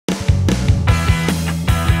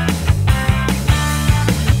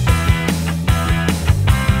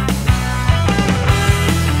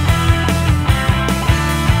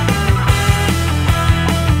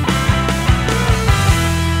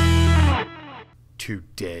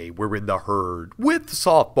Today we're in the herd with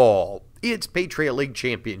softball. It's Patriot League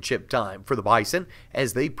Championship time for the Bison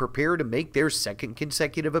as they prepare to make their second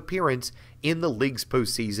consecutive appearance in the league's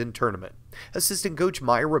postseason tournament. Assistant coach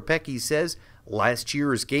Myra Pecky says last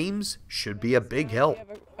year's games should be a big help.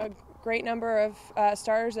 We have a great number of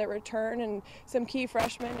starters that return and some key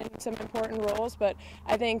freshmen in some important roles, but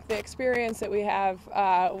I think the experience that we have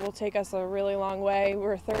will take us a really long way.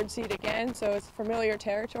 We're third seed again, so it's familiar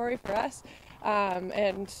territory for us.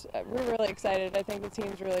 And we're really excited. I think the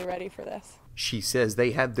team's really ready for this. She says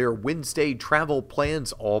they have their Wednesday travel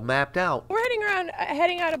plans all mapped out. We're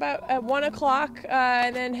heading out about 1 o'clock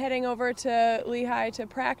and then heading over to Lehigh to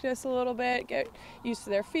practice a little bit, get used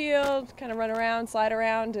to their field, kind of run around, slide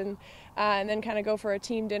around, and then kind of go for a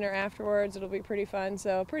team dinner afterwards. It'll be pretty fun.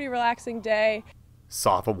 So pretty relaxing day.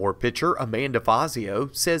 Sophomore pitcher Amanda Fazio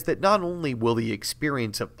says that not only will the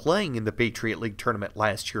experience of playing in the Patriot League tournament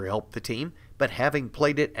last year help the team, but having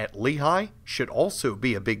played it at Lehigh should also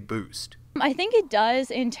be a big boost. I think it does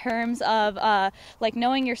in terms of like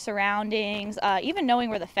knowing your surroundings, even knowing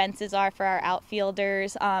where the fences are for our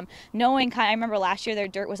outfielders, knowing I remember last year their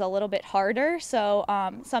dirt was a little bit harder, so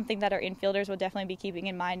something that our infielders will definitely be keeping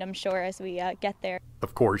in mind, I'm sure, as we get there.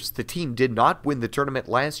 Of course, the team did not win the tournament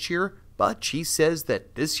last year, but she says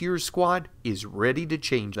that this year's squad is ready to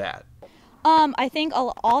change that. I think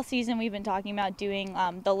all season we've been talking about doing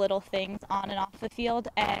the little things on and off the field,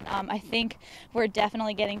 and I think we're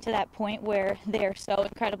definitely getting to that point where they're so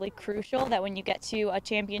incredibly crucial that when you get to a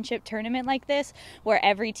championship tournament like this, where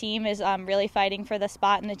every team is really fighting for the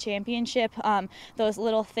spot in the championship, those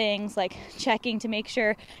little things like checking to make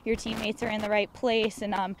sure your teammates are in the right place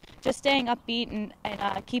and just staying upbeat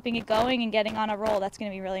and keeping it going and getting on a roll, that's going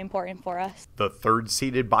to be really important for us. The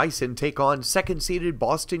third-seeded Bison take on second-seeded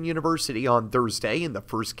Boston University on Thursday in the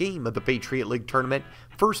first game of the Patriot League tournament.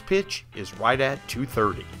 First pitch is right at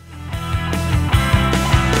 2:30.